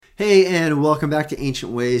Hey, and welcome back to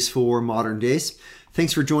Ancient Ways for Modern Days.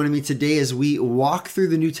 Thanks for joining me today as we walk through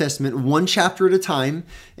the New Testament one chapter at a time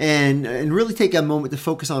and really take a moment to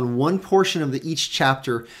focus on one portion of each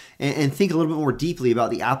chapter and think a little bit more deeply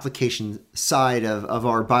about the application side of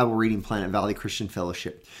our Bible reading plan at Valley Christian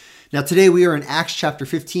Fellowship. Now, today we are in Acts chapter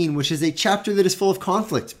 15, which is a chapter that is full of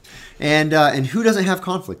conflict. And who doesn't have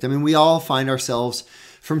conflict? I mean, we all find ourselves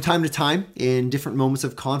from time to time in different moments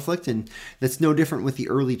of conflict, and that's no different with the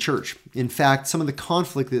early church. In fact, some of the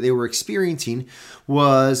conflict that they were experiencing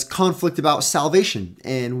was conflict about salvation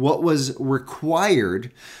and what was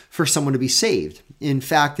required for someone to be saved. In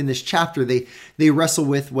fact, in this chapter, they wrestle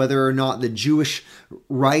with whether or not the Jewish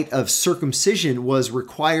rite of circumcision was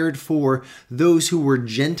required for those who were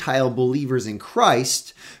Gentile believers in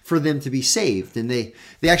Christ for them to be saved. And they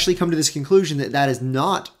actually come to this conclusion that that is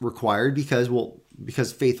not required because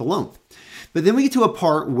faith alone. But then we get to a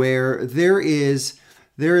part where there is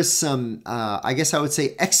some, I guess I would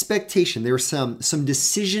say, expectation. There's some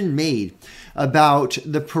decision made about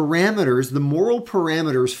the parameters, the moral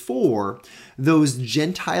parameters for those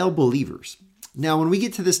Gentile believers. Now, when we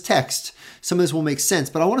get to this text, some of this will make sense,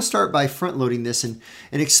 but I want to start by front-loading this and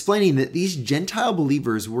explaining that these Gentile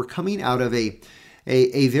believers were coming out of a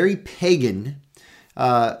very pagan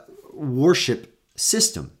worship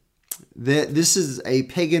system. This is a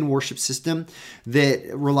pagan worship system that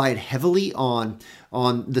relied heavily on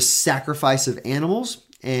the sacrifice of animals,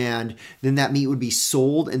 and then that meat would be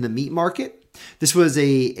sold in the meat market. This was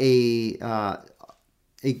a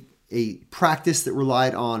practice that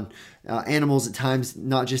relied on animals at times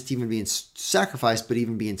not just even being sacrificed, but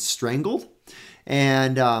even being strangled.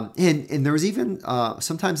 And there was even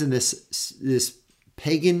sometimes in this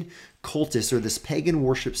pagan cultus or this pagan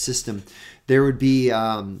worship system, there would be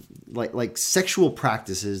like sexual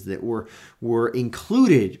practices that were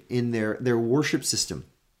included in their worship system.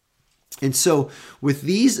 And so with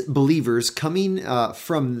these believers coming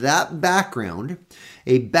from that background,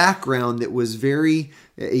 a background that was very,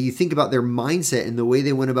 you think about their mindset and the way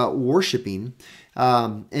they went about worshiping,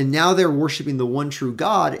 and now they're worshiping the one true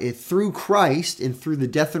God through Christ and through the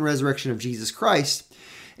death and resurrection of Jesus Christ.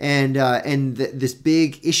 And this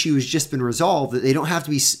big issue has just been resolved, that they don't have to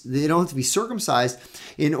be circumcised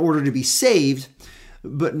in order to be saved.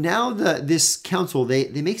 But now this council, they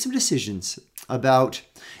make some decisions about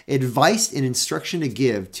advice and instruction to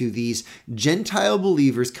give to these Gentile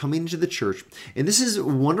believers coming into the church. And this is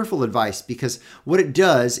wonderful advice, because what it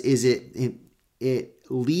does is it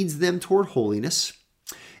leads them toward holiness.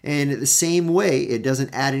 And at the same way, it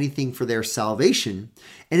doesn't add anything for their salvation.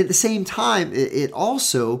 And at the same time, it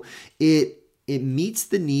also meets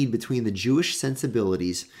the need between the Jewish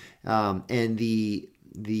sensibilities and the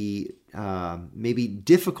maybe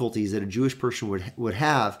difficulties that a Jewish person would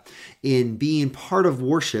have in being part of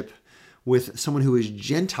worship with someone who is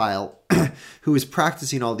Gentile, who is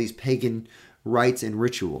practicing all these pagan rites and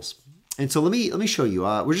rituals. And so let me show you.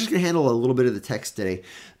 We're just going to handle a little bit of the text today,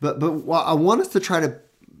 but I want us to try to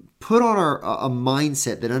put on a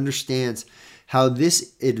mindset that understands how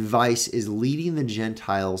this advice is leading the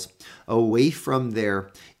Gentiles away from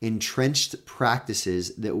their entrenched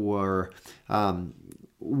practices that were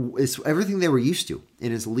it's everything they were used to,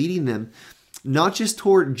 and is leading them not just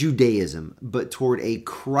toward Judaism, but toward a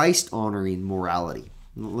Christ-honoring morality.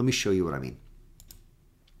 Let me show you what I mean.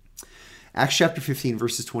 Acts chapter 15,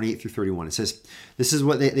 verses 28 through 31. It says, this is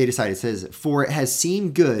what they decided. It says, "For it has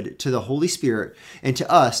seemed good to the Holy Spirit and to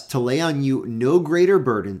us to lay on you no greater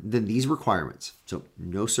burden than these requirements." So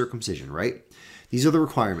no circumcision, right? These are the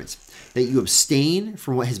requirements: that you abstain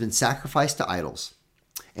from what has been sacrificed to idols,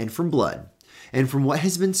 and from blood, and from what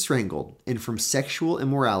has been strangled, and from sexual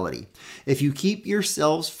immorality. If you keep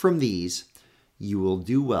yourselves from these, you will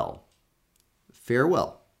do well.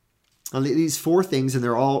 Farewell. Now, these four things, and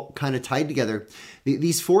they're all kind of tied together.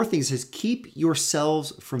 These four things says, keep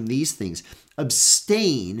yourselves from these things.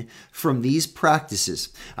 Abstain from these practices.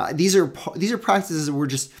 These are practices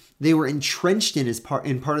that they were entrenched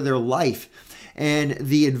in part of their life. And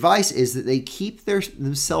the advice is that they keep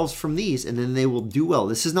themselves from these, and then they will do well.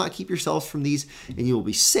 This is not keep yourselves from these and you will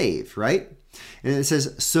be saved, right? And it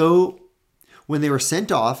says, so when they were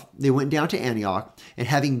sent off, they went down to Antioch, and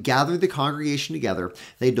having gathered the congregation together,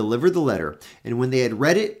 they delivered the letter. And when they had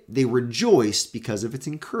read it, they rejoiced because of its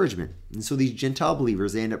encouragement. And so these Gentile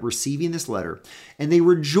believers, they end up receiving this letter, and they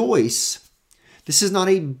rejoice. This is not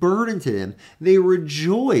a burden to them. They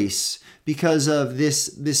rejoice because of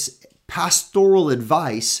this pastoral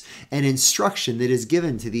advice and instruction that is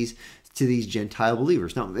given to these Gentile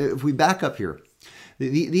believers. Now, if we back up here,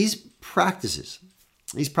 these practices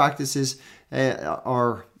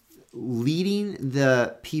are leading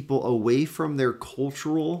the people away from their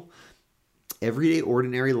cultural, everyday,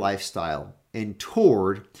 ordinary lifestyle and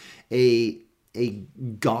toward a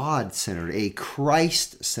God-centered, a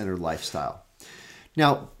Christ-centered lifestyle.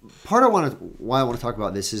 Now, part of why I want to talk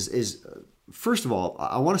about this is first of all,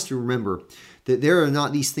 I want us to remember that there are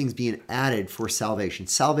not these things being added for salvation.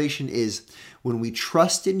 Salvation is when we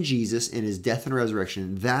trust in Jesus and his death and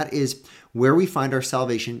resurrection. That is where we find our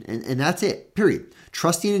salvation, and that's it, period.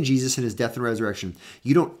 Trusting in Jesus and his death and resurrection.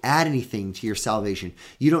 You don't add anything to your salvation.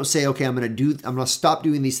 You don't say, okay, I'm going to stop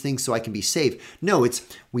doing these things so I can be saved. No, it's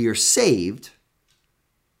we are saved,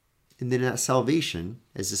 and then at salvation,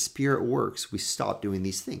 as the Spirit works, we stop doing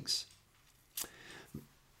these things.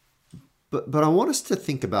 But I want us to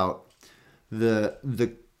think about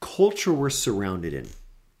the culture we're surrounded in,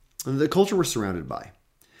 the culture we're surrounded by.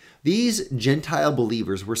 These Gentile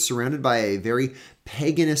believers were surrounded by a very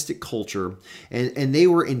paganistic culture, and they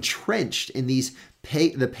were entrenched in the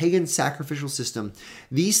pagan sacrificial system.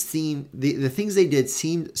 The things they did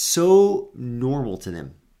seemed so normal to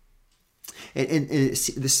them. And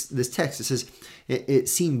this text, it says, it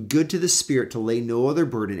seemed good to the Spirit to lay no other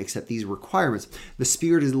burden except these requirements. The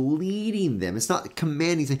Spirit is leading them. It's not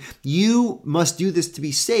commanding, saying, you must do this to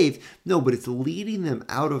be saved. No, but it's leading them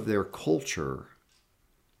out of their culture,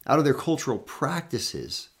 out of their cultural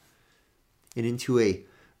practices, and into a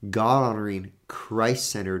God-honoring,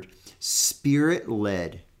 Christ-centered,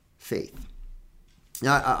 Spirit-led faith.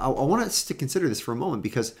 Now, I want us to consider this for a moment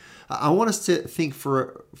because I want us to think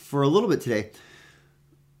for a little bit today,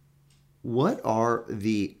 what are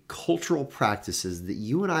the cultural practices that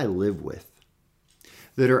you and I live with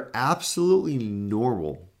that are absolutely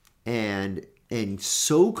normal and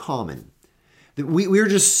so common that we're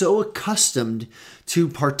just so accustomed to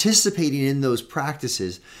participating in those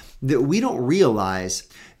practices that we don't realize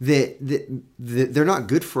that they're not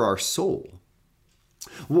good for our soul?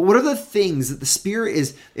 What are the things that the Spirit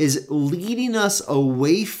is leading us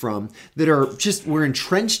away from that are just we're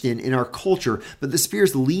entrenched in our culture, but the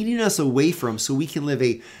Spirit's leading us away from so we can live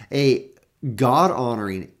a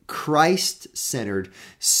God-honoring, Christ-centered,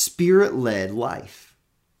 Spirit-led life?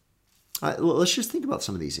 Let's just think about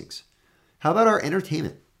some of these things. How about our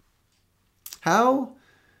entertainment? How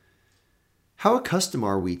accustomed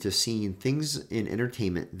are we to seeing things in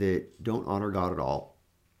entertainment that don't honor God at all?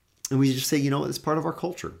 And we just say, you know what, it's part of our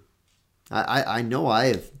culture. I know I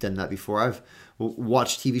have done that before. I've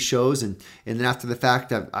watched TV shows and then after the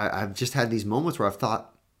fact, I've just had these moments where I've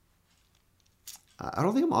thought, I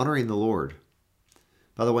don't think I'm honoring the Lord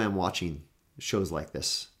by the way I'm watching shows like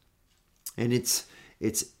this. And it's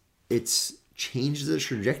changed the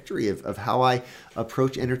trajectory of how I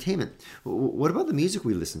approach entertainment. What about the music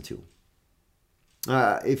we listen to?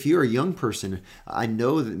 If you're a young person, I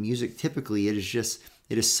know that music typically it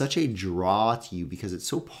is such a draw to you because it's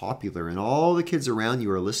so popular and all the kids around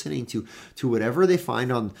you are listening to whatever they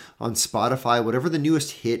find on Spotify, whatever the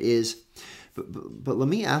newest hit is. But let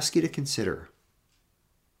me ask you to consider,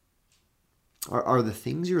 are the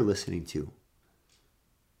things you're listening to,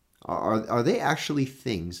 are they actually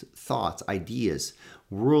things, thoughts, ideas,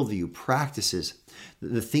 worldview, practices,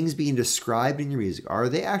 the things being described in your music, are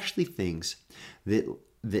they actually things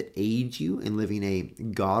that aid you in living a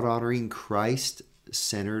God-honoring,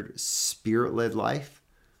 Christ-centered, Spirit-led life?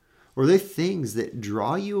 Or are they things that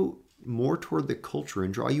draw you more toward the culture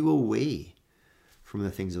and draw you away from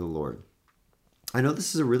the things of the Lord? I know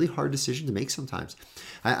this is a really hard decision to make sometimes.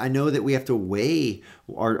 I know that we have to weigh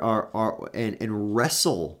and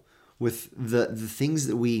wrestle with the things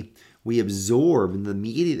that we absorb and the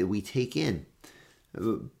media that we take in.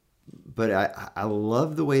 But I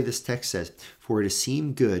love the way this text says, for it has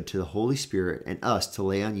seemed good to the Holy Spirit and us to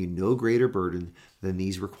lay on you no greater burden than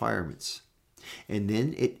these requirements. And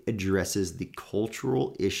then it addresses the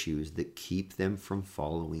cultural issues that keep them from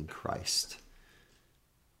following Christ.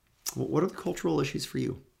 What are the cultural issues for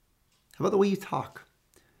you? How about the way you talk?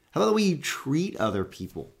 How about the way you treat other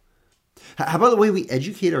people? How about the way we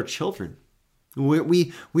educate our children?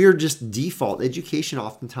 We are just default. Education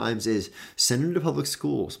oftentimes is send them to public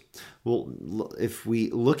schools. Well, if we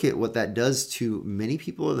look at what that does to many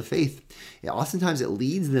people of the faith, oftentimes it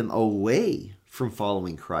leads them away from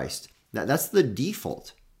following Christ. That's the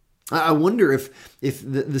default. I wonder if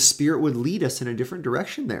the Spirit would lead us in a different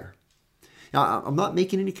direction there. Now, I'm not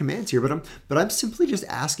making any commands here, but I'm simply just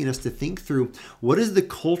asking us to think through what is the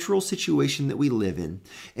cultural situation that we live in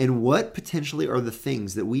and what potentially are the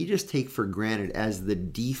things that we just take for granted as the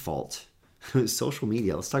default. Social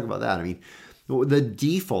media, let's talk about that. I mean, the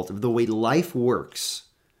default of the way life works,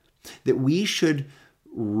 that we should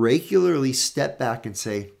regularly step back and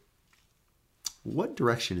say, what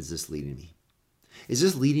direction is this leading me? Is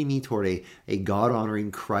this leading me toward a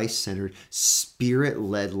God-honoring, Christ-centered,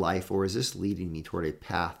 Spirit-led life, or is this leading me toward a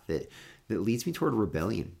path that leads me toward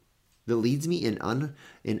rebellion, that leads me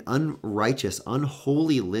in unrighteous,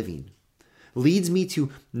 unholy living, leads me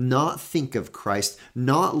to not think of Christ,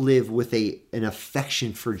 not live with an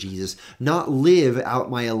affection for Jesus, not live out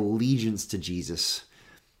my allegiance to Jesus?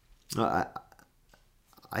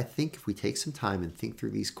 I think if we take some time and think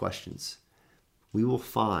through these questions, we will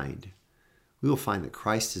find that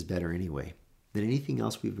Christ is better anyway than anything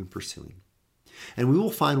else we've been pursuing. And we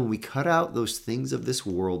will find when we cut out those things of this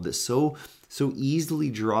world that so easily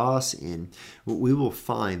draw us in, we will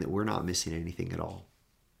find that we're not missing anything at all.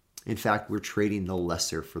 In fact, we're trading the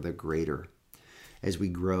lesser for the greater as we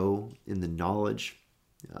grow in the knowledge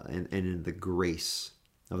and in the grace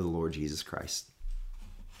of the Lord Jesus Christ.